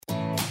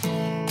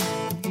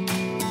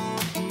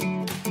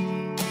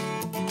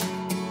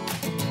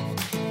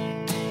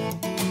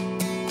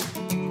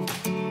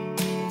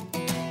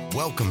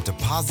Welcome to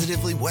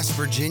Positively West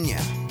Virginia,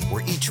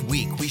 where each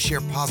week we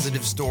share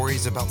positive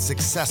stories about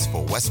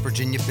successful West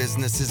Virginia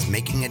businesses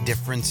making a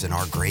difference in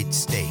our great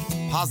state.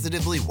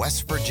 Positively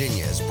West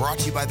Virginia is brought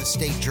to you by the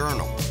State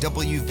Journal,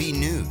 WV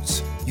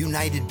News,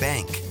 United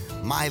Bank,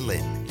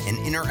 Mylan, and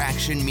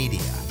Interaction Media.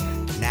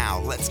 Now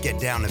let's get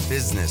down to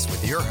business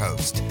with your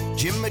host,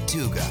 Jim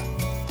Matuga.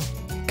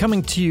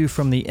 Coming to you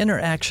from the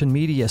Interaction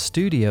Media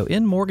studio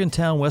in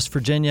Morgantown, West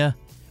Virginia,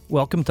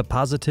 welcome to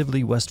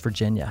Positively West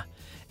Virginia.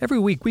 Every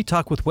week we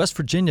talk with West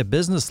Virginia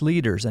business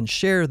leaders and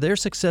share their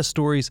success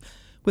stories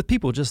with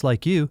people just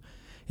like you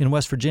in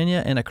West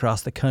Virginia and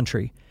across the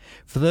country.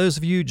 For those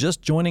of you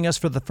just joining us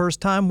for the first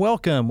time,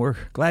 welcome. We're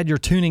glad you're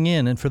tuning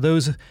in. And for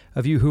those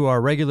of you who are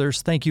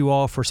regulars, thank you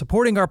all for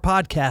supporting our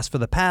podcast for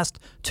the past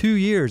 2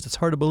 years. It's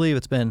hard to believe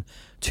it's been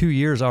 2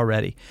 years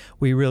already.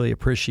 We really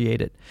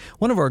appreciate it.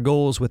 One of our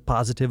goals with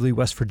Positively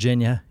West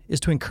Virginia is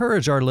to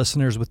encourage our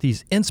listeners with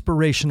these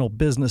inspirational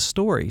business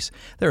stories.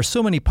 There are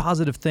so many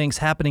positive things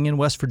happening in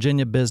West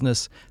Virginia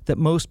business that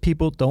most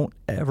people don't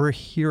ever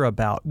hear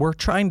about. We're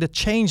trying to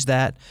change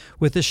that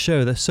with this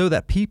show so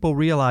that people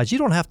realize you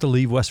don't have to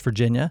leave West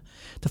Virginia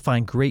to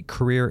find great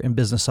career and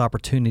business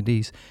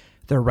opportunities.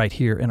 They're right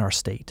here in our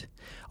state.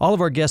 All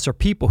of our guests are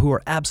people who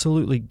are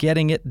absolutely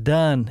getting it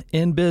done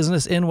in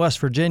business in West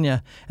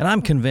Virginia, and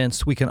I'm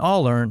convinced we can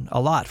all learn a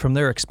lot from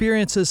their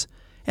experiences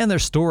and their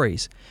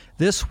stories.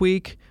 This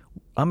week,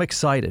 I'm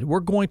excited. We're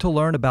going to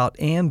learn about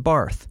Ann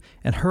Barth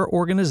and her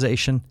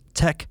organization,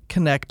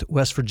 TechConnect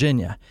West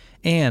Virginia.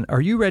 Ann,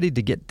 are you ready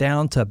to get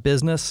down to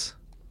business?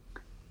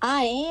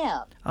 I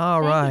am.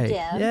 All right. Thank you,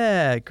 Jim.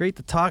 Yeah, great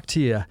to talk to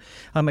you.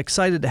 I'm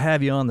excited to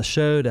have you on the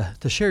show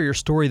to share your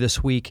story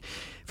this week.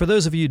 For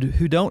those of you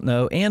who don't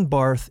know, Ann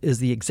Barth is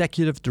the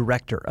executive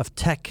director of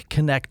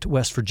TechConnect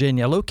West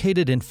Virginia,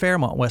 located in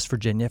Fairmont, West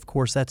Virginia. Of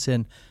course, that's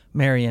in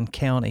Marion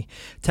County.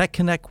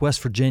 TechConnect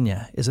West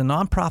Virginia is a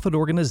nonprofit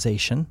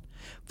organization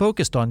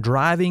focused on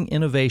driving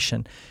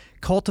innovation,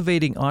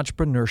 cultivating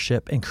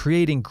entrepreneurship, and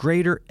creating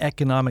greater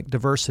economic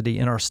diversity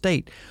in our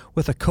state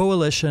with a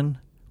coalition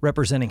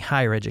representing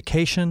higher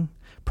education,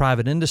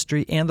 private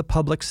industry, and the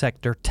public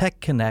sector.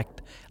 TechConnect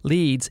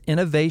leads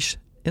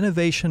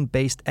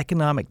innovation-based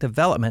economic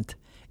development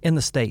in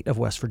the state of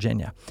West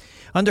Virginia.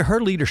 Under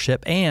her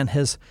leadership, Ann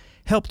has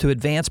helped to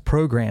advance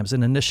programs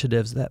and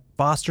initiatives that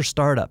foster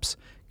startups,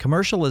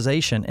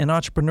 commercialization, and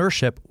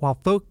entrepreneurship while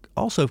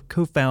also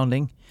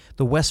co-founding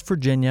the West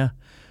Virginia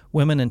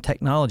Women in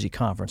Technology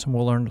Conference, and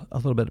we'll learn a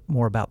little bit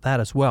more about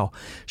that as well.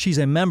 She's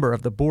a member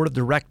of the Board of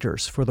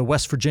Directors for the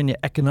West Virginia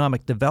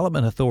Economic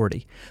Development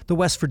Authority, the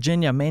West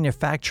Virginia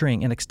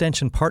Manufacturing and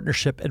Extension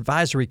Partnership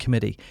Advisory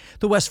Committee,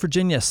 the West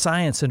Virginia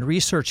Science and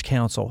Research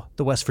Council,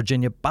 the West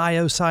Virginia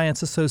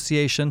Bioscience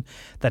Association,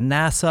 the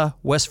NASA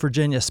West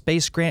Virginia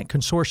Space Grant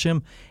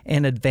Consortium,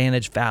 and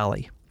Advantage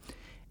Valley.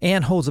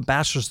 Ann holds a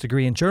bachelor's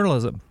degree in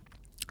journalism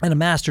and a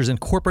master's in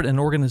corporate and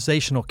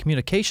organizational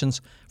communications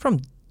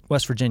from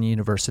West Virginia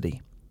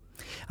University.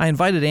 I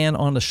invited Ann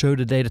on the show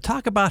today to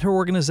talk about her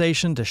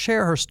organization, to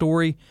share her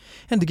story,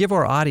 and to give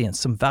our audience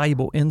some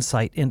valuable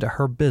insight into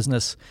her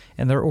business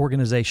and their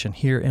organization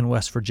here in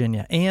West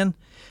Virginia. Ann,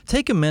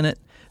 take a minute,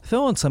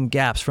 fill in some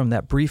gaps from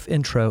that brief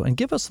intro, and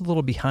give us a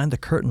little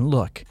behind-the-curtain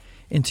look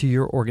into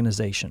your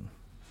organization.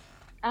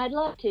 I'd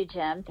love to,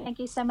 Jim. Thank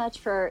you so much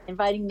for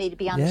inviting me to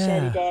be on the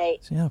show today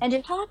and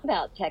to talk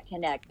about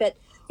TechConnect. But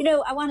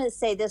I want to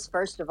say this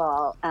first of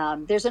all.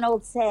 There's an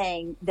old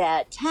saying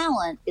that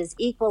talent is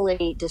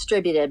equally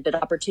distributed, but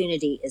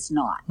opportunity is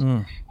not.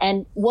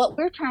 And what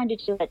we're trying to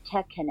do at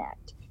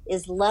TechConnect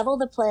is level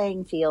the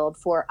playing field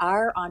for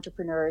our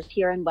entrepreneurs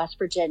here in West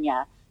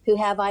Virginia who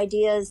have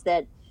ideas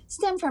that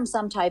stem from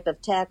some type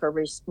of tech or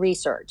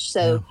research.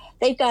 So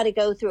they've got to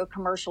go through a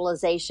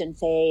commercialization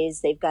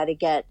phase. They've got to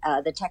get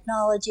the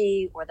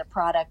technology or the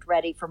product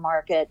ready for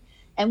market.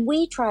 And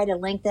we try to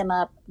link them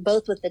up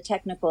both with the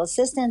technical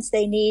assistance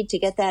they need to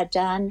get that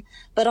done,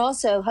 but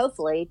also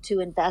hopefully to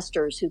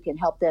investors who can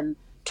help them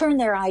turn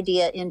their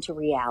idea into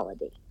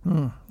reality.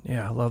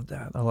 Yeah, I love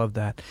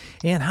that.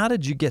 And how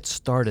did you get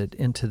started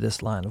into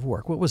this line of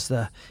work? What was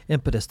the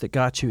impetus that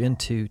got you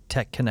into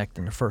TechConnect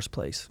in the first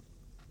place?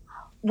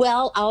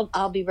 Well,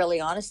 I'll be really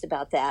honest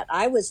about that.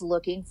 I was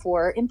looking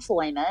for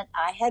employment.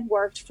 I had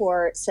worked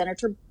for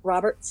Senator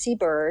Robert C.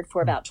 Byrd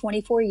for about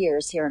 24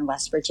 years here in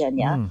West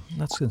Virginia.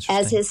 That's interesting.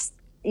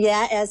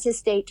 As his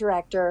state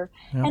director.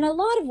 Yep. And a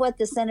lot of what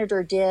the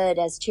senator did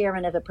as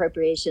chairman of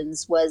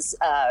appropriations was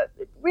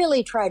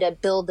really try to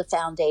build the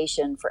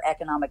foundation for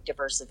economic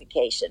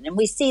diversification. And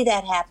we see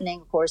that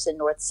happening, of course, in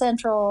North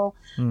Central.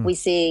 We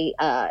see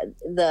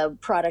the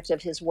product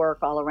of his work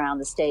all around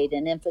the state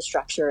in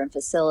infrastructure and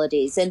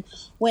facilities. And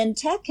when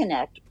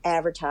TechConnect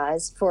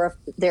advertised for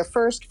their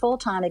first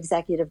full-time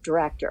executive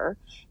director,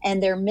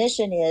 and their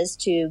mission is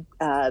to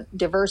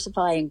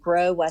diversify and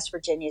grow West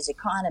Virginia's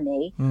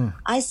economy,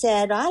 I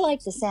said, I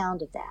like the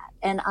sound of that.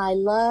 And I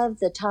love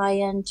the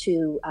tie-in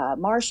to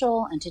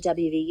Marshall and to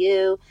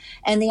WVU,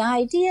 and the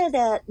idea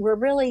that we're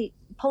really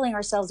pulling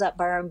ourselves up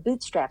by our own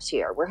bootstraps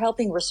here. We're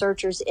helping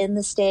researchers in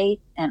the state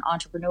and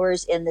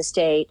entrepreneurs in the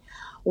state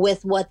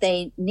with what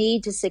they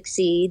need to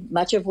succeed,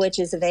 much of which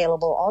is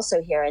available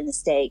also here in the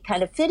state,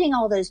 kind of fitting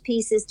all those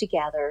pieces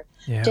together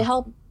to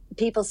help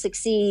people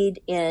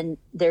succeed in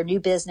their new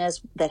business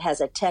that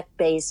has a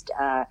tech-based,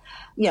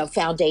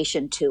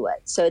 foundation to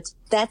it. So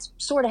that's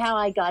sort of how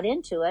I got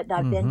into it. And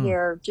I've been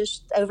here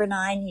just over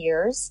 9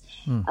 years,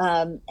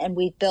 and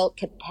we've built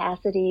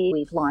capacity.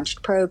 We've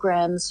launched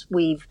programs.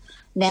 We've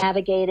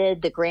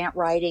navigated the grant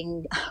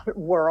writing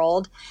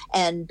world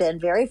and been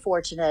very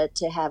fortunate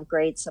to have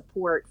great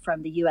support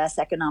from the U.S.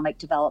 Economic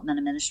Development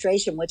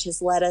Administration, which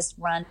has let us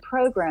run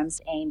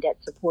programs aimed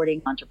at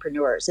supporting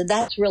entrepreneurs. And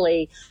that's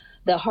really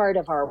the heart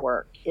of our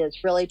work,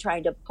 is really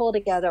trying to pull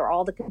together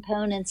all the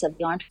components of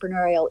the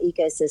entrepreneurial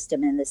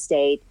ecosystem in the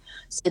state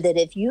so that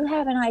if you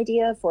have an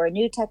idea for a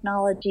new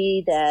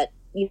technology that,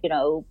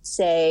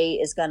 say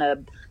is going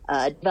to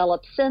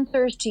develop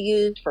sensors to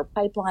use for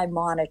pipeline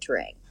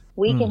monitoring,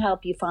 we can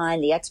help you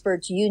find the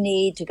experts you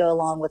need to go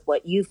along with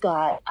what you've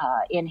got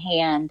in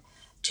hand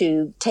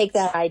to take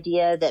that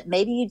idea that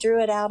maybe you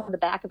drew it out on the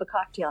back of a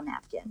cocktail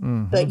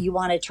napkin, but you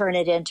want to turn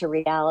it into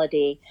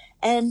reality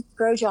and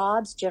grow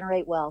jobs,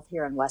 generate wealth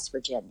here in West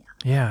Virginia.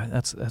 Yeah,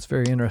 that's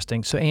very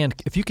interesting. So, Ann,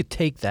 if you could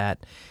take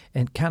that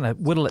and kind of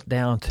whittle it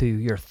down to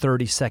your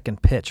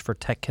 30-second pitch for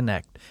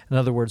TechConnect. In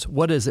other words,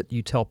 what is it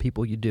you tell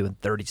people you do in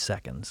 30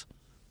 seconds?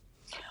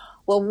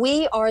 Well,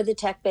 we are the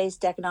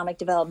tech-based economic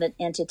development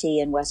entity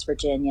in West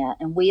Virginia,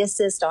 and we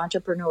assist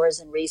entrepreneurs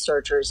and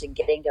researchers in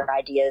getting their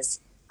ideas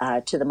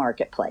to the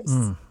marketplace.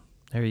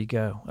 There you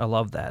go. I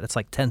love that. It's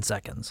like 10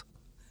 seconds.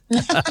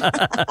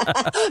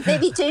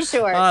 Maybe too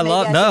short. I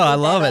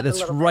love it.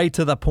 It's right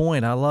to the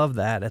point. I love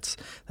that.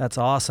 That's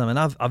awesome. And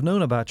I've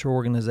known about your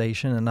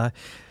organization, and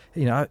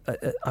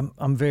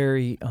I'm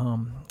very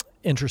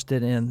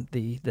interested in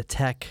the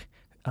tech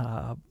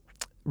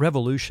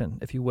revolution,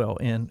 if you will,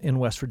 in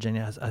West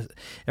Virginia.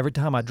 Every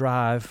time I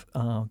drive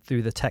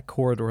through the tech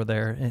corridor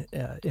there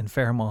in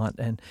Fairmont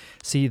and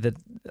see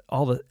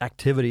all the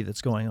activity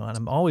that's going on,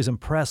 I'm always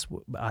impressed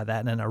by that.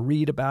 And then I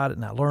read about it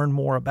and I learn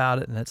more about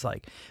it, and it's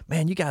like,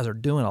 man, you guys are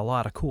doing a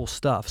lot of cool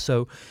stuff.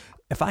 So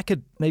if I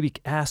could maybe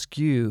ask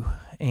you,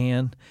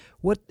 Ann,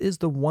 what is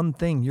the one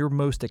thing you're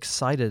most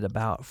excited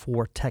about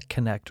for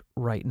TechConnect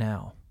right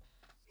now?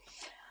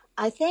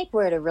 I think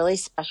we're at a really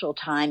special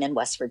time in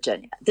West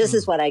Virginia. This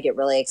is what I get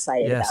really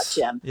excited about,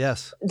 Jim.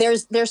 Yes.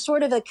 There's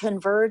sort of a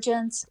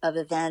convergence of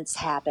events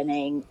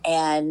happening,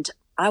 and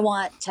I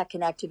want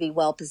TechConnect to be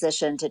well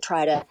positioned to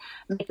try to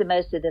make the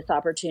most of this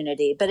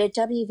opportunity. But at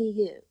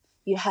WVU,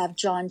 you have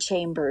John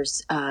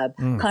Chambers'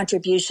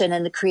 contribution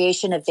in the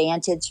creation of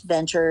Vantage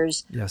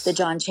Ventures, the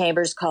John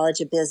Chambers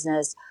College of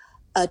Business,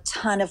 a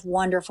ton of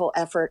wonderful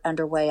effort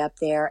underway up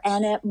there.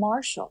 And at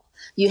Marshall,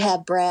 you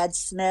have Brad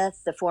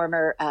Smith, the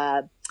former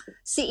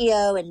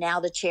CEO and now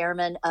the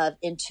chairman of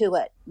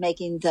Intuit,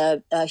 making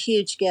the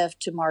huge gift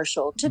to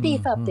Marshall to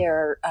beef up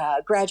their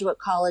graduate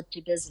college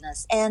to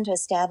business and to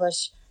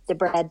establish the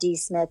Brad D.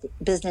 Smith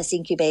Business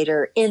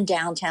Incubator in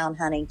downtown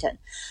Huntington.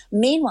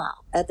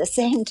 Meanwhile, at the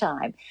same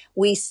time,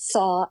 we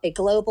saw a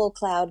global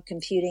cloud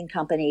computing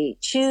company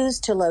choose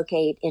to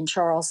locate in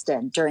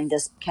Charleston during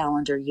this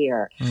calendar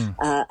year,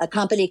 a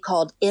company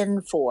called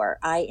Infor,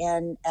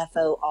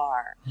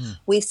 I-N-F-O-R.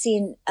 We've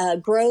seen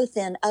growth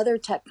in other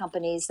tech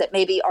companies that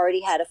maybe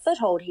already had a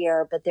foothold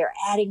here, but they're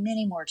adding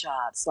many more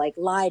jobs, like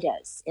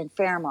Leidos in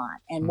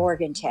Fairmont and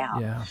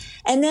Morgantown. Yeah.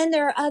 And then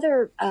there are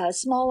other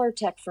smaller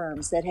tech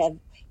firms that have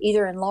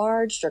either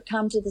enlarged or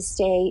come to the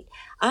state.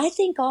 I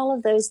think all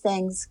of those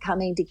things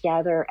coming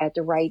together at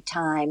the right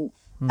time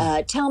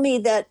tell me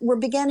that we're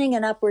beginning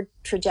an upward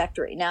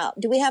trajectory. Now,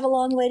 do we have a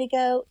long way to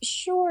go?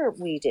 Sure,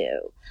 we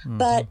do.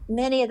 But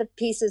many of the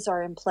pieces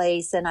are in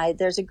place, and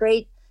there's a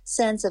great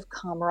sense of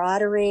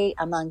camaraderie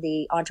among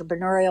the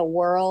entrepreneurial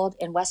world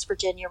in West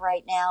Virginia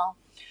right now.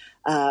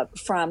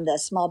 From the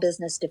small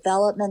business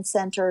development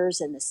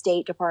centers and the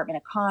State Department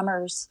of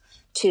Commerce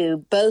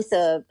to both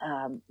the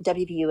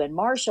WVU and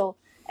Marshall,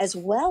 as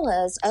well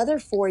as other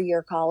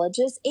four-year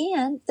colleges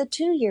and the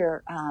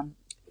two-year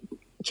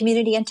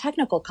community and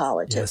technical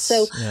colleges.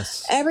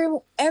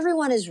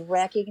 Everyone is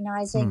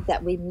recognizing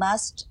that we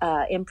must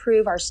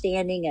improve our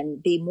standing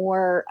and be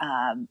more,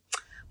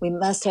 we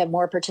must have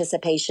more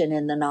participation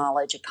in the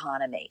knowledge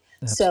economy.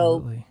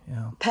 Absolutely.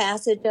 So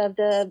passage of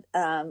the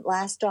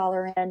last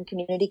dollar in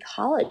community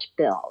college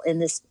bill in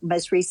this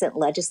most recent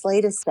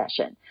legislative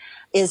session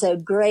is a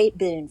great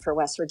boon for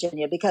West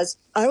Virginia, because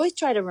I always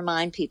try to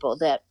remind people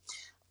that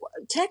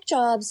tech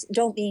jobs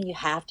don't mean you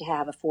have to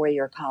have a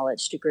four-year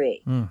college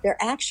degree. There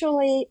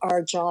actually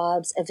are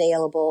jobs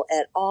available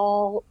at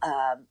all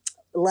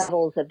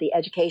levels of the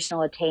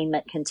educational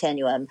attainment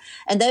continuum.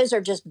 And those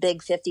are just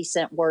big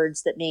 50-cent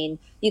words that mean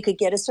you could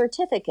get a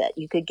certificate,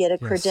 you could get a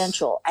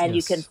credential, and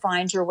you can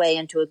find your way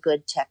into a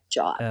good tech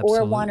job or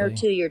a 1 or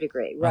 2 year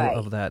degree. Right.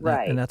 Of that.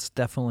 Right. And that's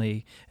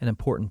definitely an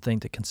important thing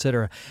to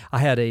consider. I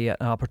had an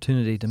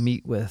opportunity to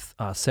meet with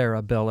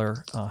Sarah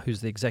Biller,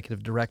 who's the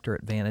executive director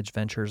at Vantage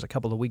Ventures, a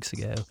couple of weeks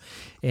ago.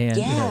 And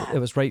it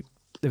was right.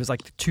 It was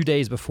like 2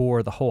 days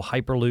before the whole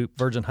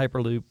Virgin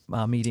Hyperloop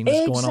meeting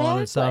was going on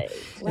and stuff.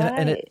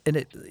 Right. And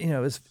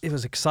it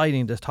was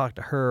exciting to talk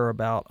to her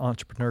about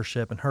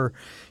entrepreneurship and her,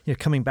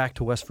 coming back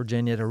to West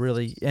Virginia to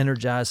really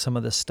energize some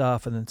of this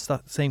stuff and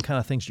the same kind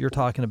of things you're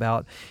talking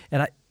about.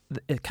 And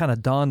it kind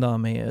of dawned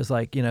on me. It was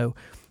like,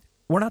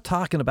 we're not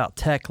talking about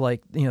tech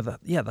like,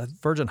 the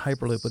Virgin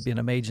Hyperloop would be an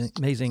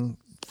amazing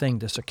thing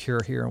to secure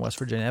here in West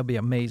Virginia. That'd be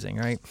amazing,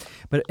 right?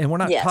 And we're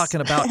not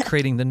talking about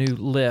creating the new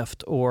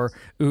Lyft or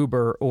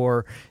Uber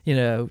or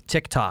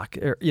TikTok.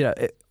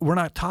 We're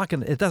not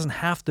talking. It doesn't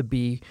have to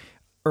be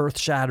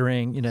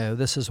earth-shattering.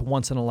 This is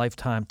once in a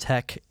lifetime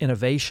tech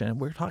innovation.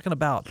 We're talking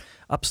about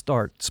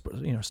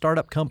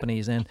startup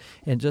companies and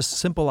just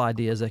simple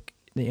ideas that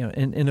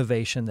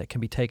innovation that can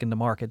be taken to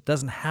market. It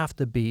doesn't have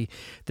to be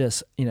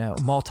this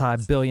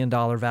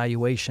multi-billion-dollar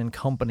valuation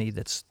company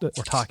that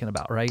we're talking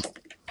about, right?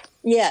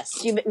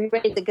 Yes, you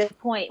raised a good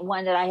point,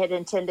 one that I had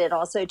intended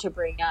also to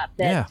bring up,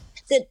 that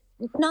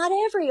not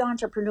every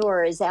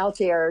entrepreneur is out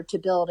there to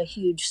build a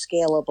huge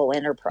scalable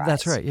enterprise.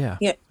 That's right, yeah.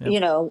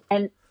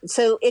 And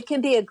so it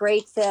can be a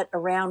great fit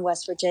around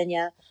West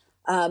Virginia.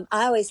 I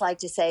always like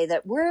to say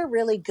that we're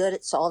really good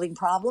at solving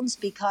problems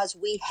because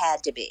we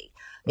had to be.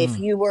 If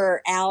you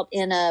were out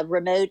in a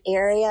remote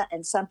area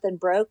and something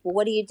broke, well,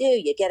 what do?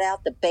 You get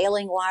out the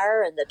baling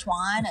wire and the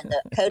twine and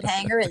the coat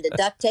hanger and the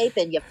duct tape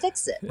and you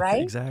fix it,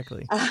 right?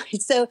 Exactly.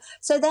 So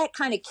that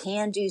kind of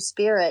can-do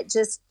spirit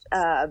just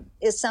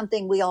is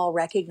something we all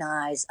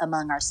recognize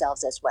among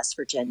ourselves as West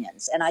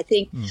Virginians. And I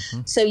think,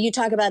 so you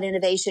talk about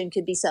innovation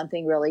could be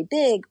something really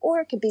big, or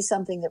it could be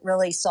something that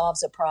really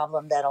solves a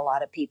problem that a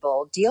lot of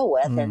people deal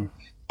with.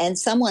 And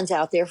someone's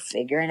out there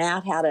figuring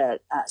out how to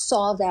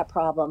solve that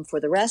problem for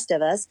the rest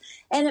of us.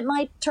 And it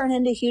might turn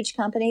into a huge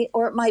company,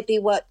 or it might be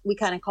what we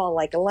kind of call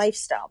like a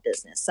lifestyle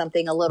business,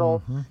 something a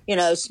little,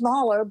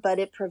 smaller, but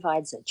it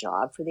provides a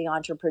job for the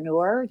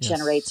entrepreneur,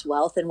 generates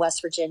wealth in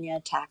West Virginia,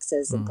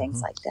 taxes and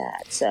things like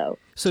that. So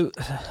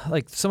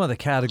like some of the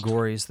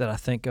categories that I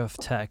think of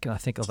tech, and I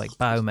think of like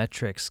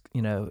biometrics,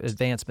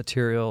 advanced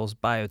materials,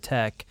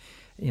 biotech,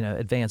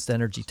 advanced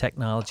energy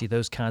technology,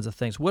 those kinds of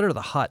things. What are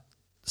the hot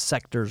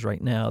sectors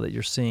right now that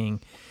you're seeing,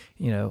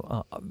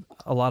 a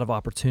lot of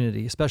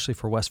opportunity, especially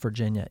for West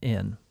Virginia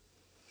in?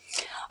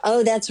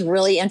 Oh, that's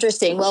really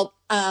interesting. Well,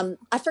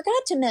 I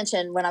forgot to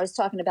mention when I was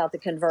talking about the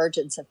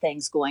convergence of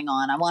things going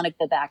on, I want to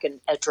go back and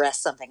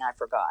address something I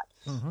forgot.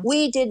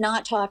 We did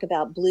not talk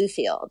about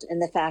Bluefield and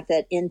the fact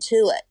that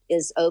Intuit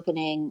is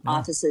opening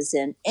offices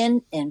in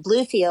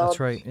Bluefield. That's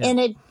right.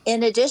 Yeah.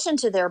 In addition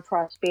to their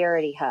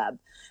Prosperity Hub.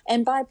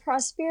 And by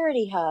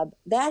Prosperity Hub,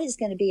 that is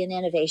going to be an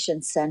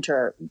innovation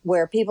center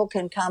where people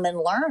can come and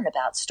learn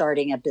about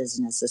starting a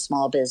business, a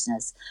small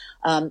business.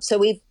 So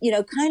we've,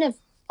 kind of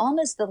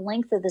almost the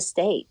length of the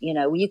state.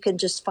 You can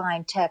just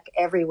find tech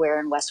everywhere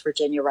in West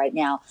Virginia right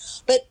now.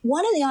 But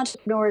one of the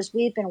entrepreneurs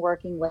we've been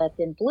working with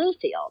in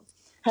Bluefield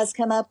has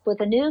come up with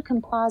a new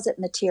composite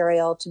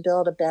material to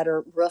build a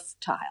better roof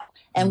tile.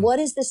 And what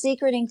is the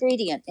secret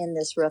ingredient in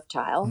this roof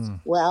tile?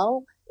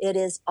 Well, it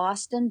is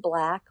Austin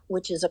Black,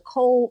 which is a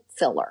coal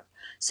filler.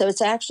 So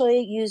it's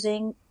actually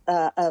using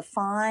a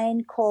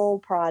fine coal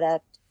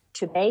product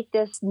to make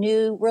this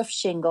new roof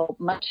shingle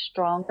much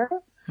stronger,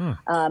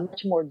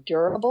 much more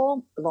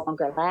durable,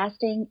 longer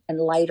lasting, and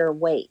lighter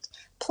weight.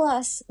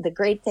 Plus, the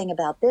great thing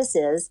about this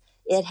is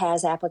it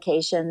has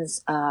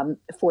applications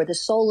for the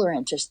solar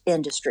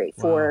industry,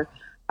 for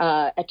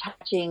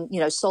attaching,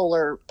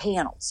 solar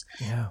panels.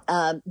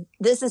 Yeah.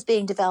 This is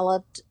being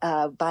developed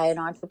by an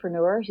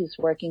entrepreneur who's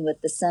working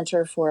with the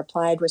Center for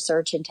Applied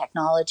Research and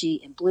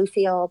Technology in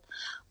Bluefield.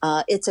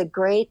 It's a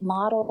great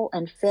model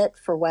and fit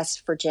for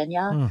West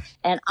Virginia.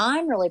 And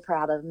I'm really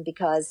proud of them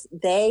because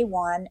they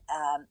won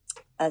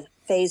a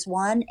Phase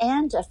 1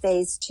 and a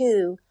Phase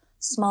 2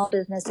 Small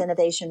Business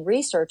Innovation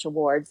Research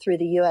Award through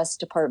the U.S.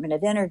 Department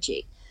of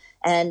Energy.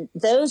 And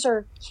those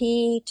are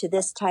key to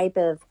this type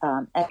of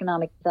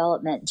economic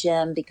development,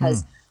 Jim,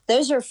 because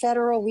those are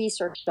federal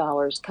research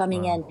dollars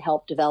coming in to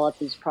help develop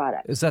these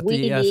products. Is that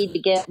we need to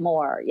get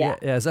more. Yeah.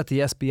 Is that the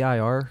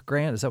SBIR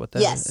grant? Is that what that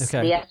is? Yes,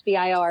 okay. The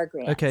SBIR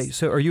grant. Okay,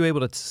 so are you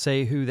able to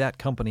say who that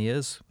company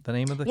is, the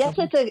name of the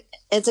company? Yes,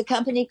 it's a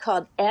company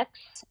called X,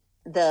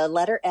 the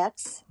letter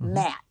X,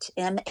 MAT,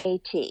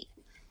 M-A-T.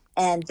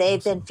 And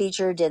they've been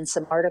featured in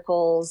some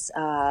articles,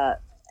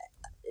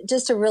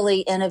 just a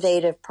really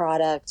innovative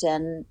product.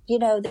 And,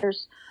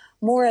 there's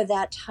more of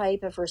that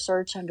type of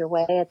research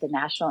underway at the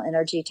National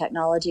Energy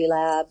Technology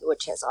Lab,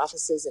 which has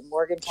offices in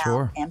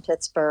Morgantown and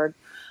Pittsburgh.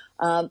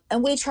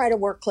 And we try to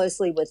work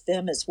closely with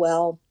them as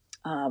well.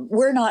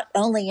 we're not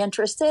only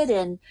interested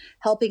in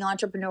helping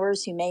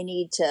entrepreneurs who may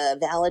need to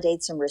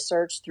validate some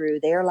research through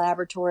their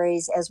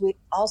laboratories, as we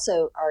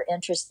also are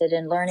interested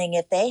in learning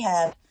if they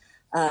have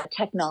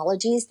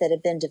technologies that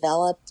have been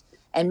developed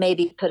and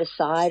maybe put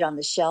aside on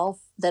the shelf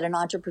that an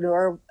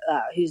entrepreneur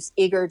who's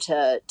eager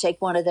to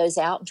take one of those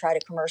out and try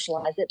to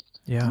commercialize it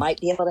might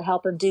be able to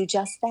help them do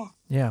just that.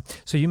 Yeah.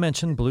 So you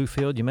mentioned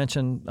Bluefield, you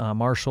mentioned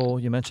Marshall,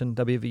 you mentioned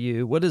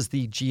WVU. What is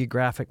the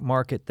geographic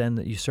market then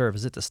that you serve?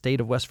 Is it the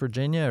state of West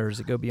Virginia, or does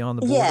it go beyond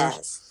the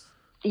borders?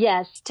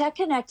 Yes.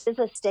 TechConnect is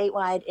a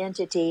statewide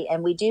entity,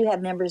 and we do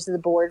have members of the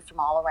board from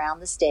all around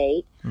the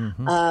state.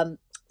 Mm-hmm.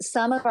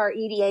 Some of our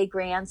EDA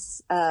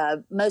grants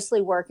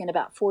mostly work in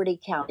about 40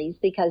 counties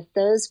because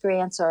those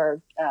grants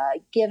are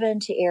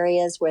given to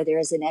areas where there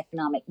is an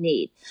economic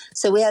need.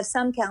 So we have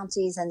some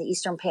counties in the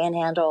Eastern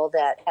Panhandle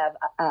that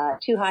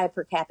have too high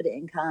per capita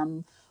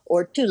income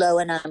or too low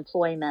in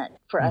unemployment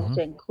for us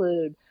to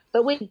include.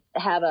 But we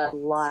have a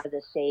lot of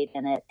the state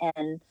in it,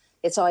 and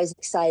it's always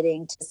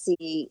exciting to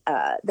see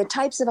the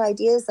types of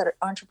ideas that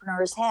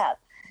entrepreneurs have.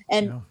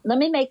 And let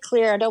me make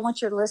clear, I don't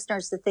want your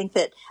listeners to think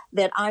that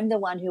I'm the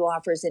one who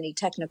offers any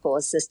technical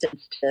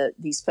assistance to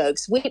these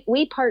folks.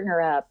 We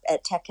partner up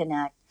at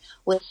TechConnect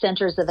with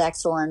centers of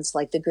excellence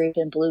like the group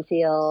in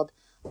Bluefield,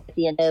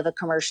 the Innova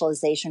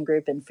Commercialization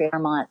Group in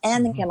Fairmont,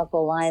 and the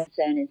Chemical Alliance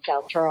Zone in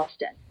South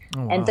Charleston.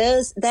 Oh, wow. And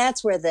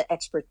that's where the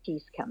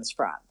expertise comes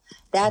from.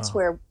 That's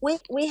where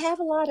we have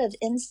a lot of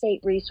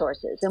in-state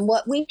resources. And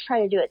what we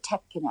try to do at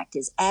TechConnect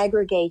is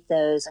aggregate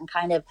those and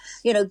kind of,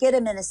 get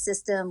them in a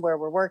system where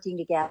we're working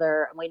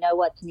together and we know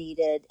what's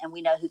needed and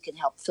we know who can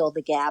help fill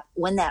the gap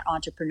when that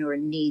entrepreneur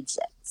needs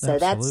it. So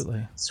Absolutely.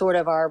 That's sort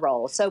of our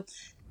role. So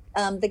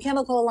the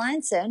Chemical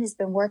Alliance Zone has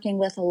been working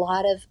with a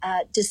lot of,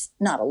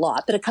 not a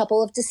lot, but a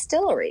couple of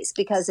distilleries,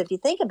 because if you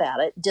think about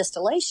it,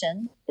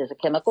 distillation is a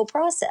chemical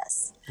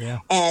process. Yeah.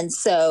 And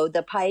so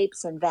the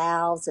pipes and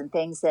valves and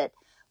things that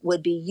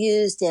would be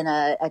used in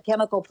a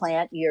chemical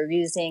plant, you're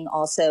using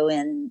also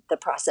in the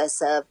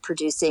process of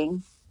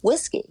producing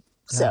whiskey.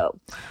 Yeah. So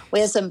we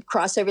have some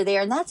crossover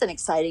there, and that's an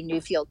exciting new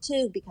field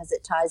too, because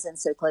it ties in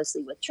so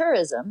closely with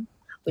tourism,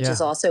 which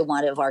is also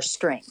one of our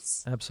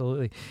strengths.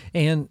 Absolutely.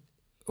 And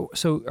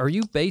so are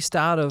you based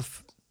out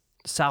of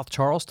South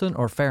Charleston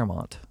or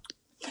Fairmont?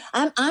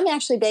 I'm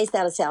actually based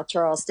out of South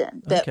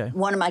Charleston, but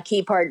one of my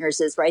key partners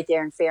is right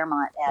there in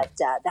Fairmont at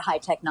the High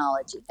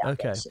Technology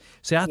Foundation. Okay.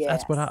 See,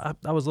 that's what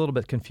I was a little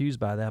bit confused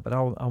by that, but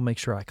I'll make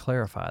sure I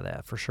clarify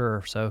that for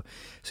sure. So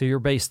you're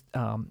based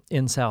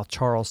in South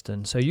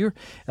Charleston. So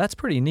that's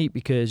pretty neat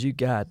because you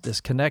got this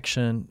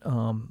connection,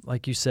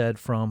 like you said,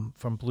 from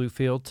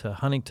Bluefield to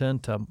Huntington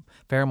to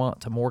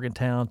Fairmont to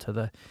Morgantown to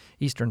the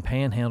Eastern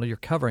Panhandle. You're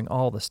covering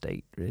all the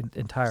state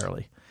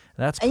entirely.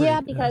 That's pretty,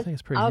 because I think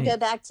it's pretty neat.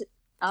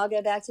 I'll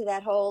go back to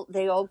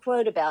the old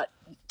quote about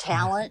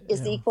talent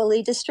is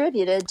equally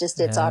distributed, just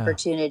its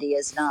opportunity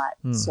is not.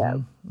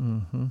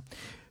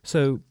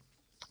 So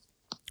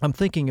I'm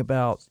thinking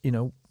about,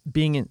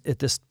 being at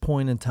this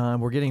point in time,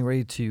 we're getting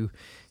ready to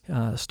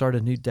start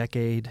a new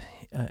decade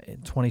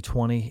in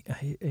 2020,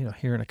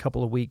 here in a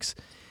couple of weeks,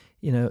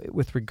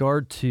 with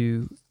regard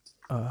to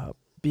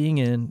being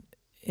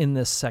in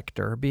this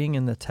sector, being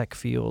in the tech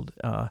field,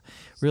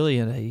 really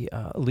in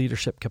a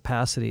leadership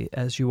capacity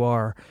as you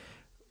are.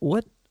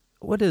 What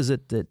is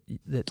it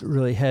that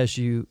really has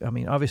you? I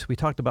mean, obviously we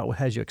talked about what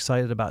has you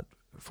excited about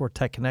for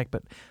TechConnect,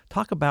 but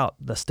talk about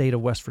the state of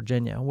West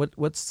Virginia.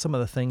 What's some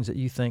of the things that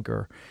you think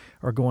are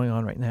going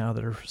on right now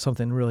that are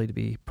something really to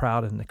be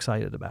proud and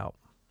excited about?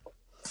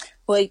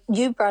 Well,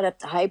 you brought up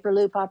the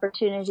Hyperloop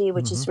opportunity,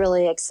 which is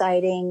really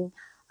exciting.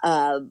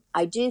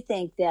 I do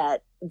think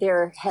that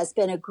there has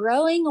been a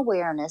growing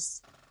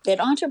awareness that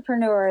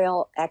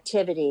entrepreneurial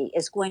activity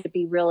is going to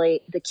be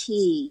really the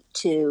key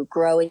to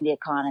growing the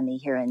economy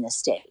here in the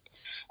state.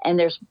 And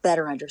there's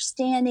better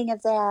understanding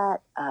of that.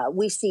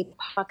 We see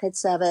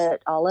pockets of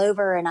it all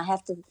over. And I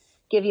have to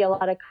give you a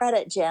lot of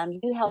credit, Jim.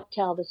 You help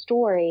tell the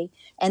story.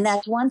 And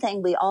that's one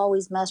thing we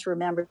always must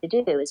remember to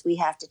do is we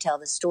have to tell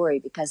the story,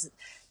 because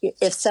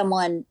if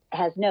someone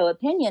has no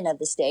opinion of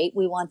the state,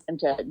 we want them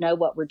to know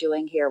what we're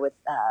doing here with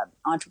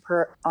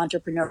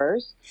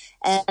entrepreneurs.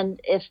 And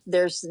if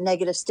there's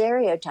negative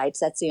stereotypes,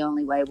 that's the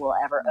only way we'll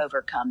ever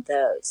overcome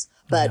those.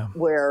 But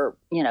we're,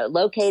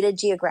 located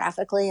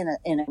geographically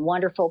in a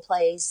wonderful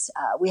place.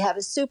 We have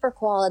a super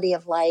quality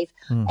of life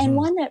and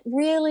one that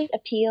really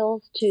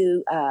appeals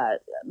to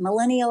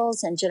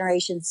millennials and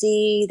Generation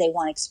Z. They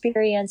want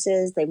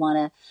experiences. They want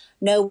to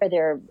know where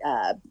their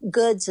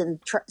goods and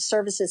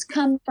services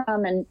come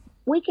from, and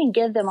we can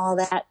give them all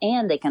that,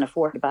 and they can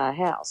afford to buy a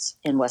house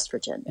in West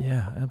Virginia.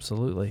 Yeah,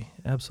 absolutely.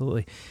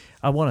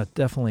 I want to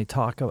definitely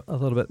talk a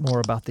little bit more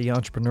about the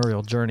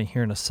entrepreneurial journey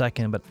here in a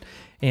second,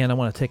 and I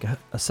want to take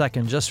a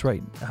second just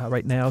right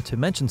now to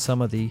mention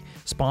some of the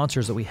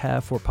sponsors that we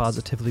have for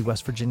Positively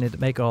West Virginia that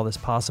make all this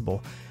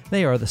possible.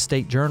 They are the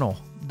State Journal,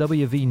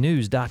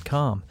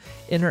 WVNews.com,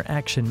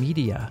 Interaction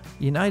Media,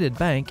 United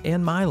Bank,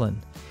 and Mylan.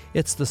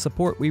 It's the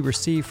support we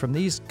receive from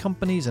these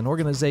companies and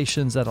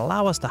organizations that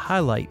allow us to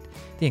highlight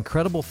the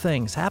incredible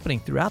things happening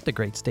throughout the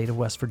great state of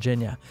West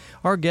Virginia.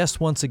 Our guest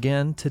once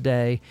again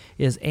today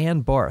is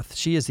Ann Barth.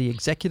 She is the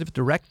Executive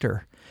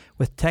Director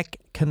with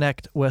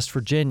TechConnect West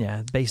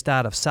Virginia, based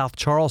out of South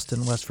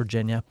Charleston, West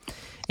Virginia.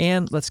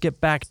 And let's get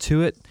back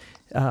to it.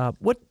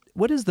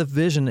 What is the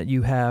vision that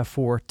you have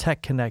for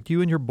TechConnect,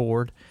 you and your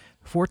board,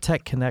 for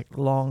TechConnect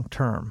long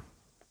term?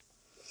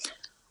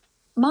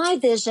 My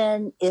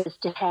vision is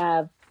to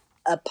have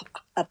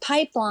a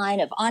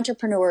pipeline of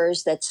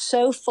entrepreneurs that's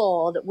so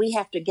full that we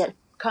have to get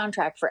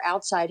contract for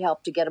outside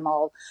help to get them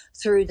all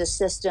through the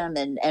system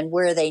and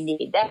where they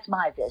need. That's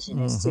my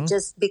vision, is to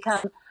just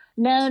become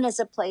known as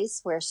a place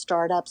where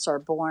startups are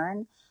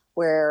born,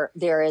 where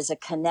there is a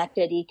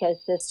connected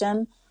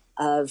ecosystem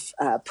of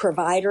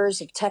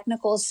providers of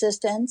technical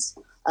assistance,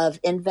 of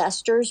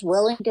investors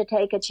willing to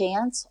take a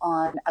chance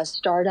on a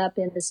startup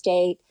in the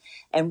state,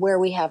 and where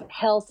we have a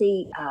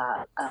healthy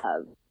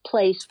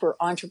place for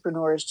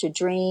entrepreneurs to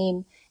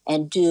dream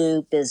and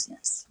do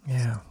business.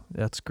 Yeah,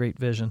 that's great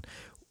vision.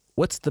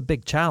 What's the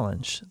big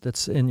challenge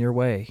that's in your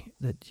way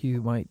that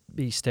you might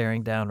be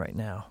staring down right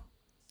now?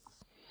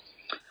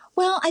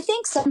 Well, I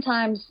think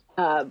sometimes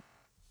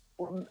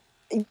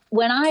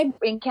when I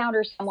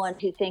encounter someone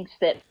who thinks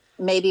that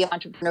maybe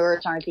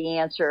entrepreneurs aren't the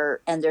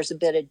answer and there's a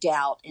bit of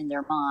doubt in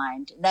their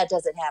mind, and that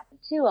doesn't happen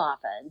too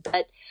often,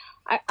 but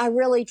I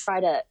really try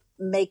to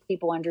make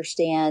people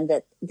understand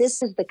that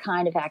this is the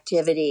kind of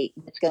activity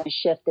that's going to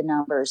shift the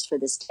numbers for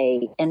the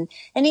state. And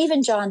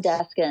even John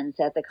Deskins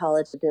at the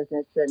College of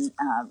Business and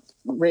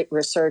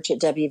Research at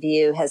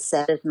WVU has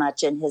said as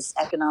much in his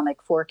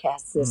economic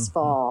forecasts this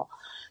fall.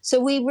 So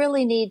we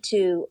really need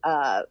to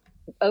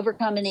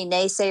overcome any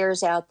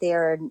naysayers out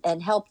there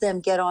and help them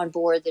get on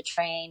board the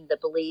train, the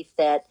belief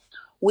that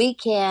we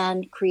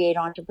can create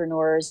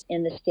entrepreneurs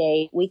in the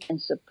state. We can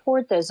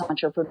support those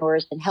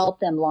entrepreneurs and help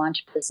them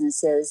launch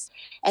businesses.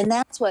 And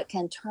that's what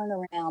can turn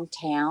around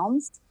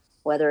towns,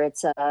 whether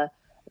it's a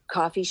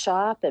coffee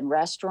shop and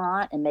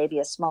restaurant and maybe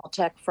a small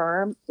tech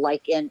firm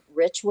like in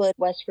Richwood,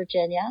 West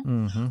Virginia,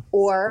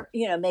 or,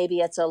 maybe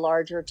it's a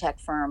larger tech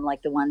firm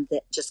like the one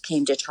that just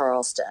came to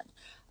Charleston.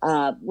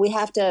 We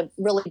have to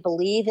really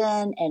believe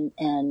in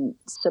and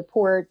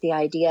support the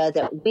idea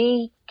that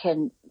we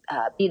can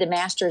be the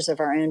masters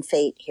of our own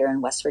fate here in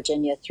West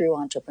Virginia through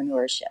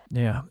entrepreneurship.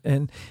 Yeah.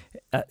 And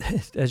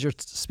as you're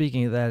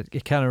speaking of that,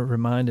 it kind of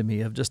reminded me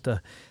of just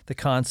the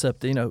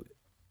concept,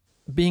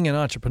 being an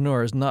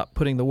entrepreneur is not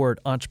putting the word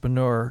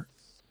entrepreneur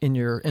in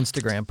your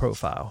Instagram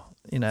profile.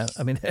 You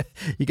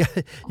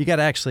got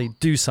to actually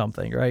do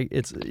something, right?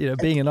 It's,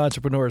 being an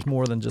entrepreneur is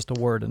more than just a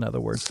word, in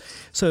other words.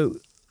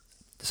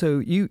 So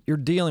you're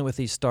dealing with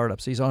these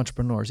startups, these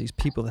entrepreneurs, these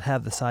people that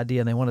have this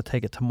idea and they want to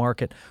take it to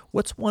market.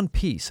 What's one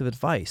piece of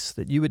advice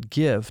that you would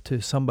give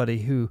to somebody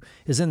who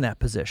is in that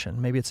position?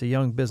 Maybe it's a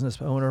young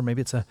business owner, maybe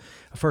it's a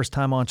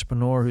first-time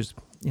entrepreneur who's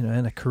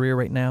in a career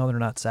right now, they're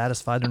not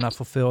satisfied, they're not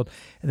fulfilled,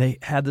 and they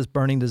had this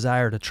burning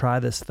desire to try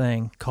this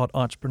thing called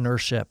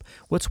entrepreneurship.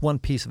 What's one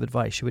piece of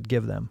advice you would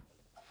give them?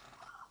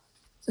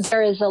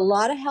 There is a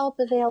lot of help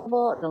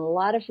available and a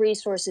lot of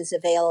resources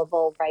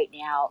available right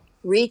now.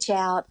 Reach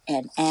out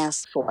and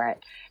ask for it.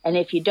 And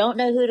if you don't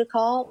know who to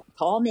call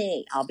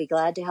me. I'll be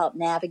glad to help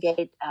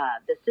navigate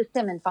the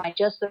system and find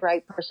just the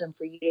right person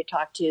for you to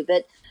talk to.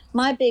 But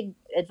my big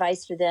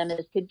advice for them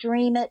is to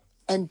dream it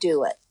and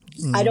do it.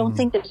 I don't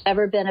think there's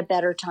ever been a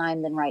better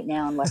time than right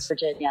now in West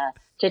Virginia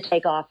to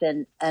take off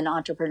in an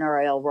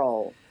entrepreneurial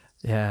role.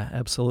 Yeah,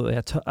 absolutely.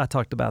 I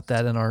talked about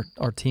that in our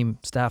team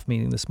staff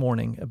meeting this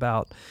morning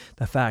about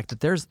the fact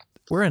that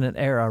we're in an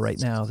era right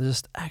now that's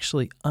just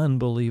actually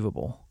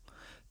unbelievable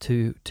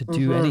to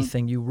do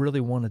anything you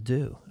really want to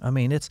do. I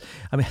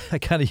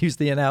kind of used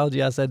the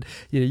analogy. I said,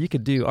 you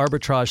could do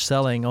arbitrage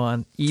selling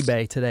on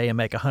eBay today and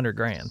make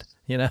 $100,000.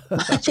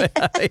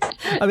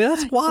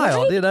 That's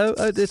wild.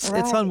 Right? It's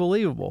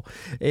unbelievable.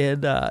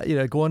 And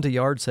going to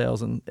yard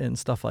sales and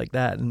stuff like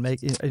that, and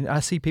I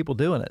see people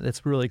doing it.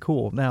 It's really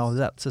cool. Now, is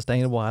that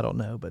sustainable? I don't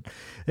know, but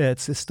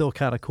it's still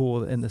kind of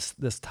cool in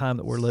this time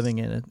that we're living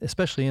in,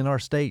 especially in our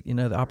state.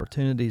 The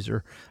opportunities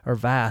are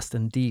vast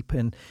and deep,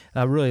 and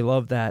I really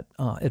love that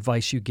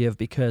advice you give,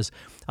 because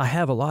I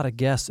have a lot of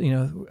guests.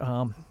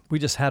 We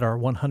just had our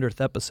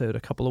 100th episode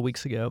a couple of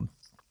weeks ago.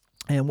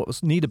 And what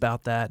was neat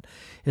about that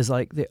is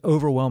like the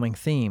overwhelming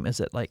theme is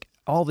that like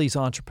all these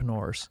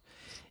entrepreneurs,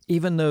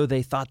 even though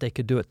they thought they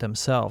could do it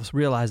themselves,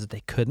 realized that they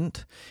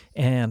couldn't.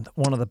 And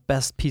one of the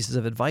best pieces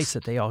of advice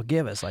that they all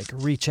give is like,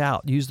 reach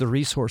out, use the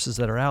resources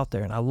that are out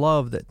there. And I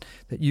love that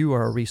you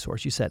are a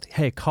resource. You said,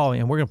 hey, call me,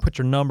 and we're going to put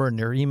your number and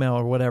your email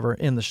or whatever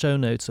in the show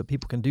notes so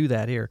people can do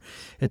that here.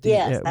 I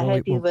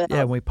hope you will.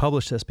 Yeah, when we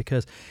publish this,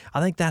 because I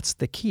think that's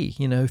the key.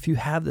 If you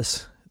have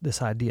this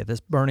idea,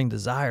 this burning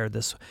desire,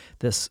 this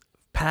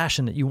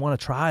passion that you want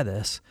to try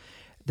this,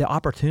 the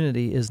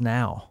opportunity is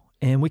now.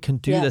 And we can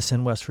do this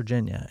in West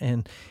Virginia.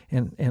 And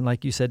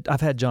like you said,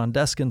 I've had John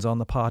Deskins on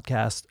the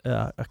podcast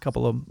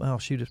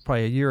it's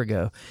probably a year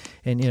ago.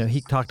 And, he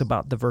talked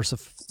about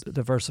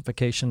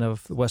diversification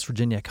of the West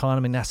Virginia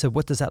economy. And I said,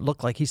 what does that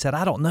look like? He said,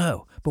 I don't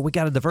know, but we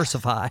got to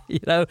diversify,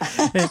 and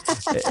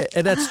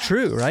that's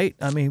true, right?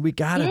 I mean, we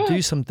got to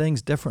do some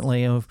things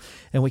differently, and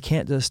we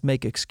can't just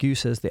make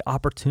excuses. The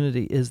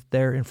opportunity is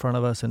there in front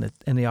of us, and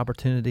the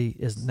opportunity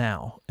is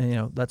now.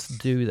 And, let's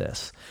do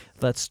this.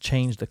 Let's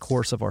change the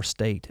course of our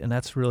state. And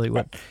that's really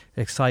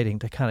exciting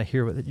to kind of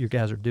hear what you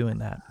guys are doing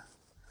that.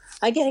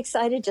 I get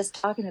excited just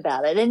talking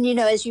about it. And,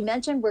 as you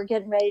mentioned, we're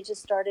getting ready to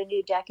start a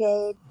new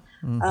decade.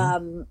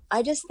 Mm-hmm.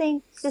 I just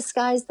think the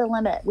sky's the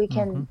limit. We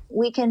can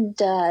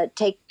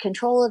take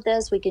control of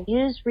this. We can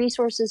use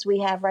resources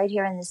we have right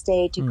here in the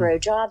state to grow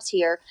jobs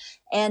here.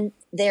 And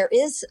there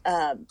is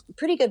a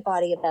pretty good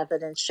body of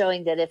evidence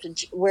showing that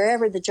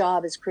wherever the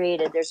job is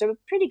created, there's a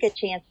pretty good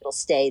chance it'll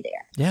stay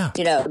there. Yeah.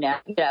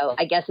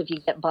 I guess if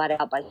you get bought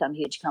out by some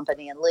huge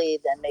company and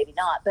leave, then maybe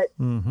not. But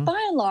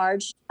by and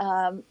large,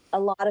 a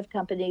lot of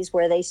companies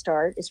where they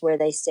start is where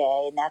they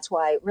stay. And that's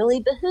why it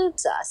really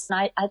behooves us.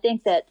 And I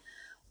think that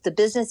the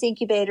business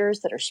incubators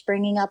that are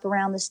springing up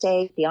around the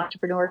state, the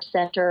entrepreneur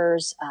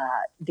centers,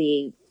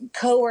 the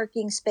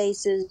co-working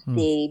spaces,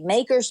 the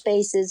maker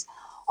spaces,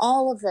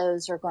 all of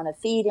those are going to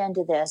feed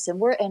into this.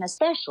 And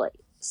especially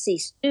see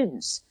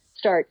students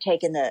start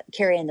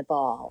carrying the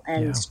ball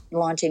and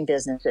launching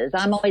businesses.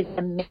 I'm always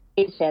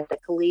amazed at the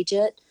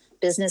collegiate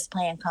business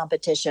plan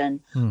competition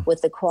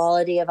with the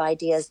quality of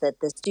ideas that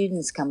the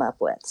students come up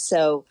with.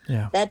 So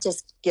that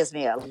just gives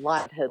me a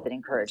lot of hope and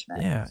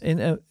encouragement. Yeah.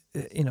 And,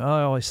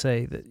 I always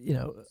say that,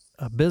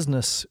 a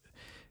business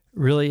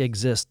really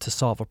exists to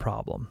solve a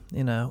problem.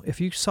 If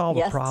you solve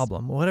a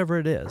problem, whatever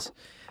it is,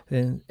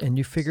 and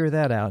you figure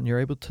that out and you're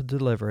able to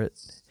deliver it,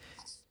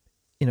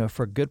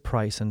 for a good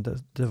price and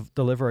to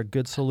deliver a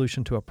good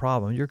solution to a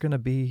problem, you're going to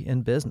be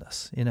in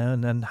business,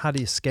 and then how do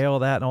you scale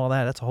that and all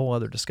that? That's a whole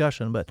other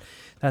discussion, but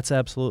that's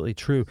absolutely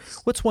true.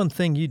 What's one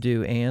thing you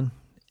do, Ann,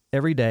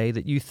 every day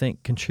that you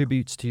think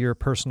contributes to your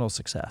personal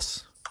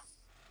success?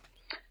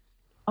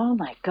 Oh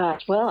my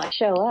gosh. Well, I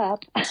show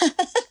up.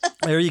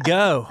 There you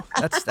go.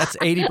 That's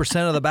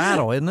 80% of the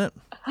battle, isn't it?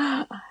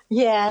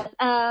 Yeah.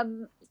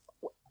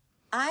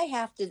 I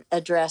have to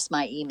address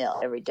my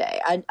email every day.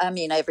 I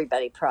mean,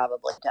 everybody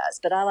probably does,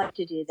 but I like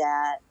to do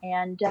that.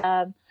 And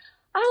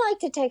I like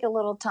to take a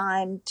little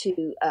time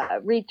to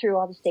read through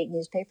all the state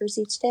newspapers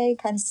each day,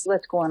 kind of see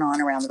what's going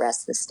on around the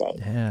rest of the state.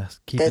 Yeah,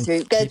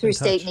 go through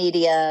state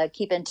media,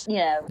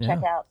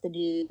 check out the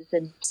news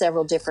and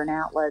several different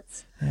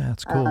outlets. Yeah,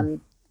 that's cool.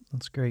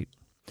 That's great.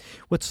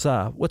 What's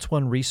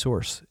one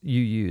resource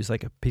you use,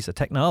 like a piece of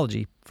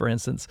technology, for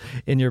instance,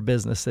 in your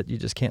business that you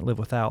just can't live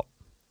without?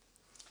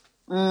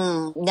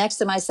 Next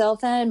to my cell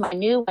phone, my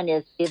new one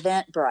is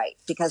Eventbrite,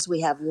 because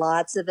we have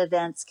lots of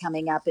events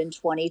coming up in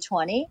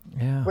 2020.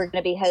 Yeah. We're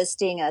going to be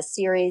hosting a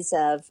series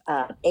of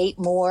 8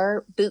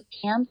 more boot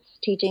camps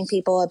teaching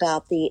people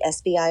about the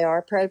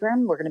SBIR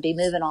program. We're going to be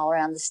moving all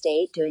around the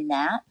state doing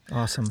that.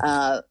 Awesome.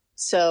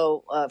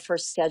 So for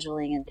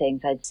scheduling and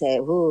things, I'd say,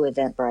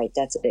 Eventbrite,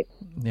 that's a big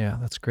one. Yeah,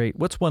 that's great.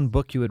 What's one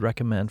book you would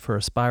recommend for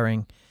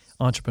aspiring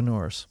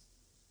entrepreneurs?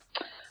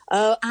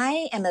 Oh,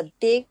 I am a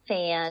big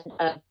fan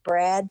of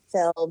Brad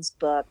Feld's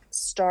book,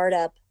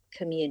 Startup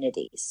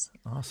Communities.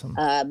 Awesome.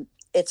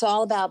 It's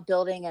all about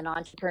building an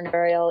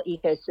entrepreneurial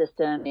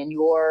ecosystem in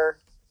your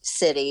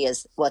city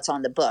is what's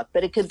on the book,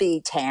 but it could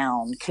be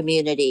town,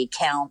 community,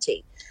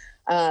 county.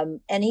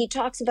 And he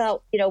talks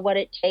about, what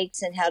it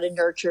takes and how to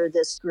nurture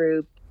this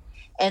group.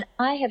 And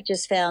I have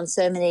just found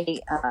so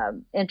many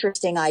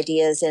interesting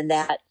ideas in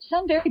that.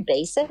 Some very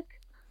basic,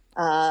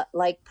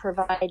 like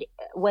provide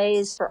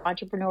ways for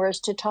entrepreneurs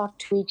to talk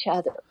to each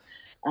other.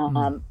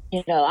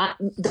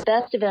 The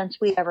best events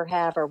we ever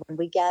have are when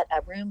we get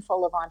a room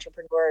full of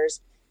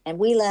entrepreneurs and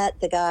we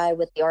let the guy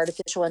with the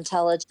artificial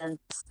intelligence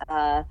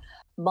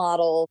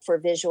model for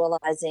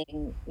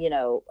visualizing,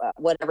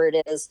 whatever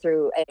it is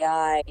through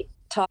AI,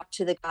 talk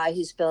to the guy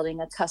who's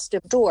building a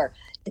custom door.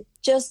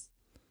 Just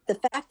the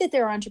fact that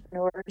they're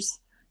entrepreneurs,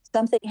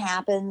 something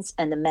happens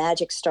and the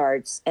magic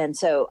starts. And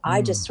so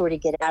I just sort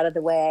of get out of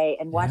the way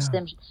and watch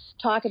them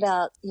talk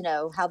about,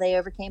 how they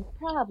overcame a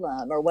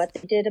problem or what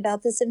they did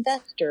about this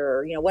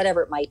investor, or,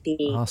 whatever it might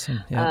be.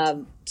 Awesome. Yeah.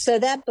 So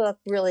that book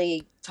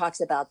really talks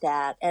about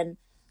that. And,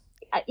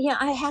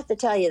 I have to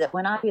tell you that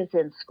when I was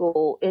in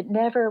school, it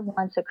never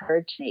once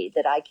occurred to me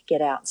that I could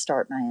get out and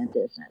start my own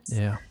business.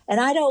 Yeah. And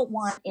I don't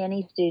want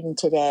any student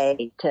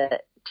today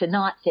to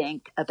not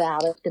think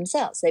about it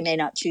themselves. They may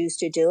not choose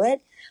to do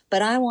it,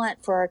 but I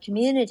want for our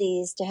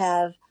communities to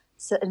have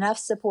enough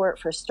support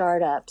for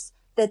startups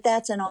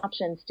that's an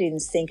option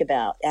students think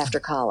about after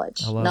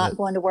college. Not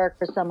going to work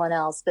for someone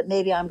else, but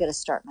maybe I'm going to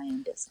start my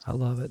own business. I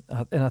love it.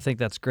 And I think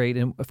that's great.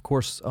 And of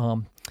course,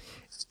 on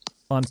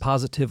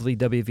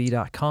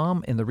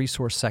positivelywv.com in the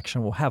resource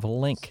section, we'll have a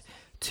link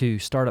to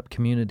Startup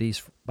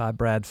Communities by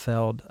Brad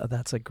Feld.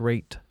 That's a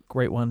great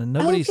great one. And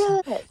nobody's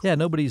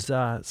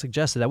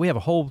suggested that. We have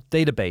a whole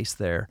database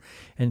there,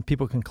 and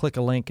people can click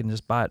a link and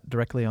just buy it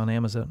directly on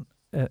Amazon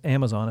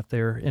if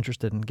they're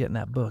interested in getting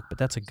that book. But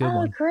that's a good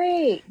one. Oh,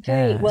 great.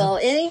 Yeah. Well,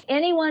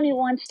 anyone who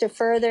wants to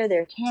further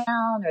their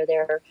town or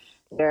their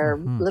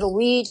little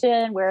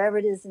region, wherever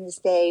it is in the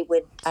state,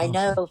 would, I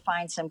know,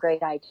 find some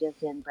great ideas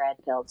in Brad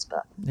Feld's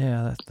book.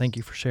 Yeah, thank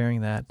you for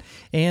sharing that.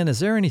 And is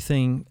there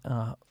anything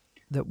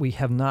that we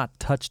have not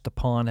touched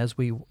upon as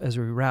we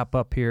wrap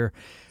up here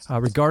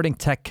regarding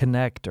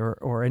TechConnect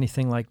or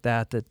anything like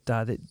that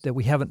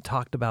we haven't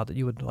talked about that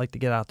you would like to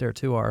get out there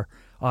to our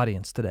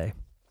audience today?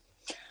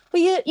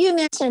 Well, you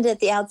mentioned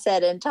at the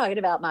outset in talking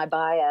about my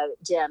bio,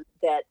 Jim,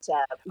 that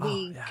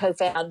we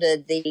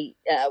co-founded the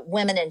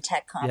Women in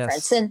Tech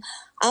Conference. Yes. And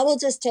I will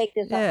just take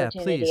this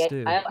opportunity. Please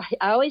do. I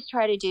always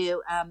try to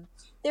do,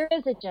 there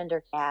is a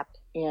gender gap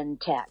in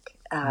tech,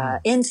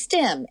 in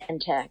STEM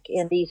and tech,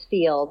 in these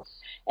fields.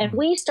 And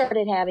we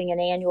started having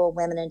an annual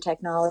Women in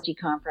Technology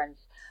Conference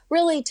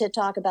really to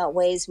talk about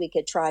ways we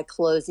could try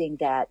closing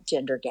that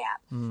gender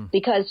gap.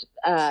 Because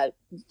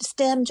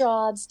STEM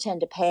jobs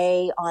tend to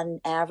pay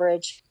on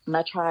average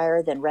much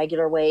higher than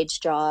regular wage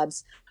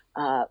jobs.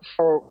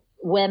 For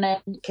women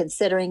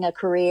considering a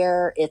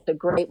career, it's a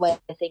great way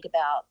to think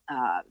about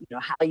how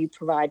you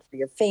provide for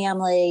your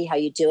family, how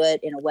you do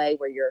it in a way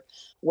where you're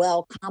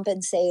well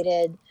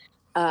compensated.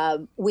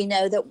 We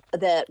know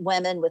that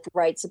women with the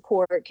right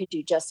support could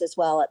do just as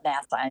well at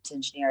math, science,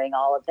 engineering,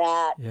 all of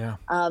that. Yeah.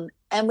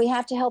 And we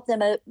have to help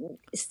them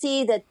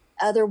see that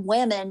other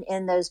women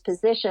in those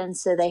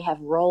positions so they have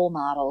role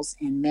models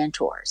and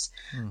mentors.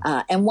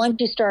 And once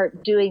you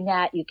start doing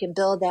that, you can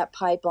build that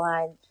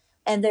pipeline.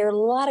 And there are a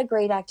lot of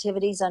great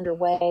activities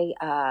underway.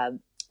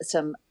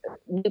 Some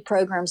new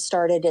programs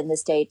started in the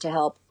state to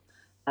help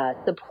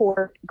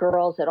support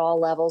girls at all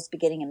levels,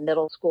 beginning in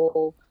middle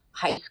school,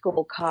 high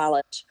school,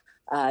 college,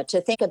 to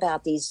think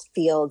about these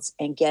fields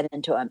and get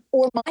into them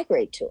or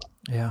migrate to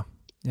them.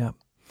 Yeah.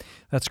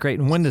 That's great.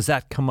 And when does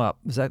that come up?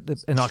 Is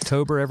that in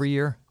October every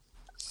year?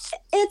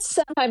 It's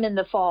sometime in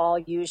the fall,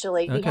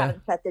 usually. Okay. We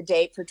haven't set the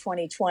date for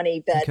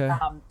 2020, but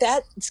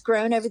that's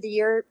grown over the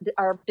year.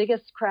 Our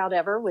biggest crowd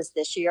ever was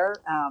this year.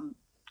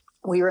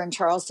 We were in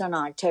Charleston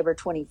on October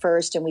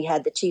 21st, and we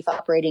had the chief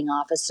operating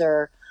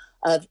officer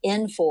of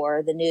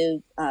Infor, the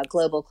new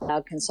global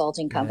cloud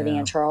consulting company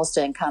in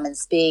Charleston, come and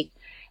speak.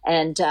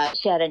 And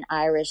she had an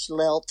Irish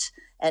lilt.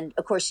 And,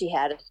 of course, she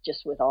had us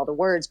just with all the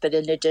words. But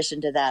in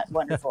addition to that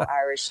wonderful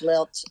Irish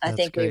lilt, I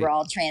think we were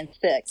all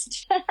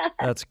transfixed.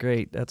 That's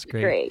great.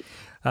 Great.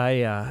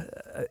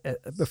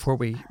 Before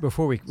we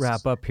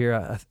wrap up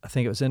here, I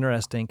think it was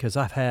interesting because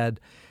I've had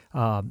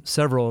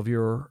several of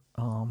your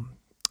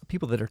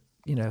people that are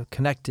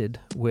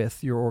connected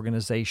with your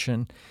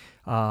organization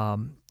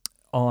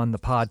on the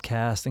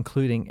podcast,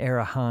 including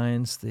Era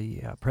Hines,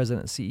 the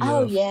president and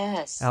CEO of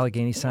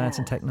Allegheny Science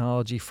and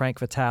Technology, Frank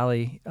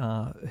Vitale,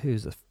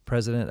 who's the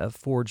president of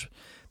Forge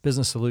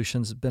Business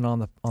Solutions, has been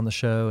on the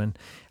show, and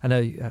I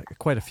know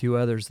quite a few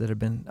others that have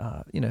been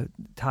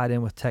tied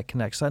in with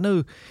TechConnect.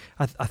 So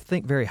I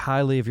think very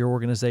highly of your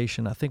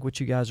organization. I think what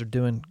you guys are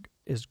doing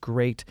is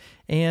great.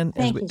 And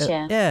Thank you,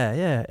 Jim.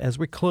 As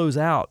we close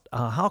out,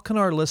 how can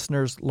our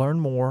listeners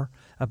learn more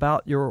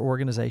about your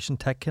organization,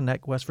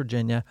 TechConnect West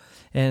Virginia,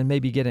 and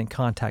maybe get in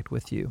contact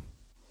with you?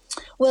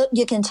 Well,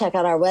 you can check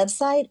out our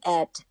website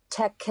at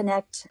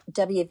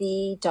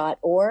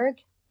techconnectwv.org,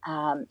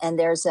 and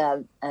there's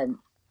an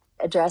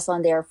address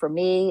on there for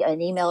me,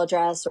 an email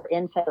address, or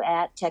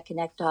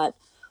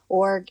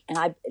info@techconnect.org,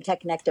 and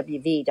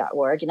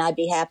techconnectwv.org, and I'd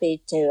be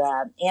happy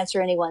to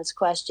answer anyone's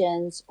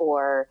questions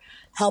or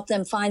help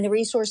them find the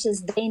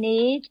resources they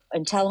need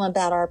and tell them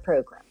about our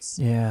programs.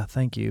 Yeah,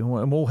 thank you.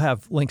 And we'll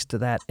have links to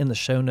that in the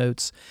show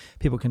notes.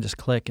 People can just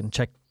click and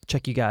check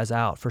you guys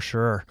out for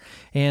sure.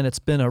 And it's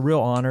been a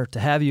real honor to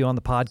have you on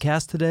the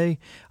podcast today.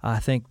 I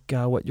think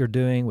what you're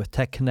doing with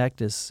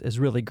TechConnect is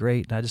really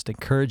great, and I just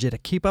encourage you to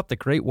keep up the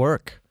great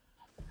work.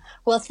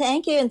 Well,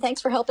 thank you, and thanks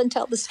for helping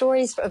tell the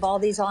stories of all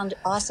these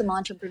awesome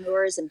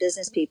entrepreneurs and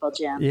business people,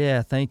 Jim.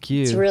 Yeah, thank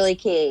you. It's really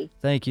key.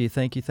 Thank you.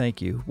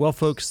 Well,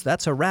 folks,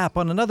 that's a wrap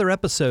on another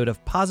episode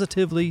of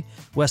Positively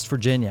West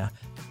Virginia.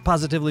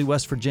 Positively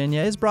West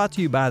Virginia is brought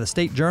to you by the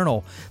State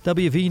Journal,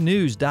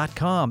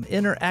 WVNews.com,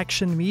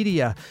 Interaction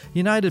Media,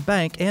 United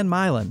Bank, and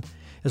Mylan.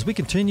 As we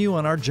continue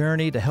on our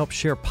journey to help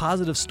share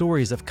positive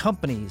stories of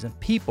companies and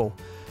people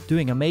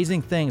doing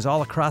amazing things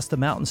all across the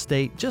Mountain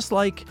State, just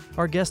like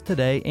our guest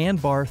today, Ann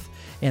Barth,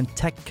 and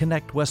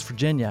TechConnect West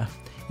Virginia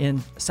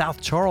in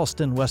South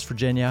Charleston, West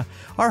Virginia.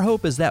 Our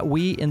hope is that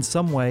we, in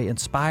some way,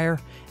 inspire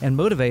and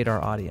motivate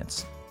our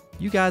audience,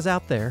 you guys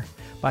out there,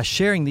 by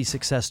sharing these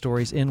success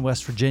stories in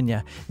West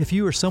Virginia. If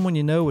you or someone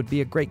you know would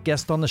be a great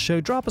guest on the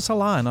show, drop us a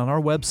line on our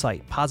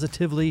website,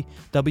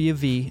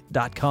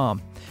 positivelywv.com.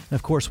 And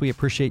of course, we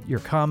appreciate your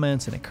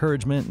comments and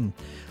encouragement and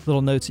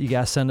little notes that you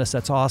guys send us.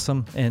 That's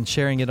awesome. And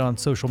sharing it on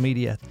social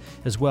media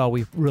as well.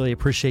 We really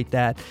appreciate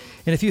that.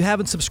 And if you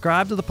haven't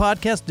subscribed to the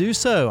podcast, do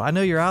so. I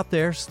know you're out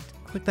there.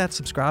 Click that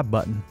subscribe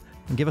button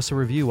and give us a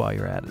review while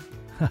you're at it.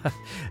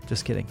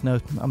 Just kidding. No,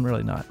 I'm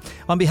really not.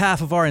 On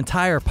behalf of our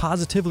entire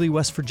Positively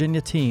West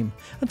Virginia team,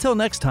 until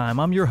next time,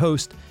 I'm your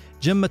host,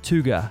 Jim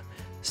Matuga.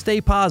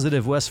 Stay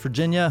positive, West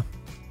Virginia.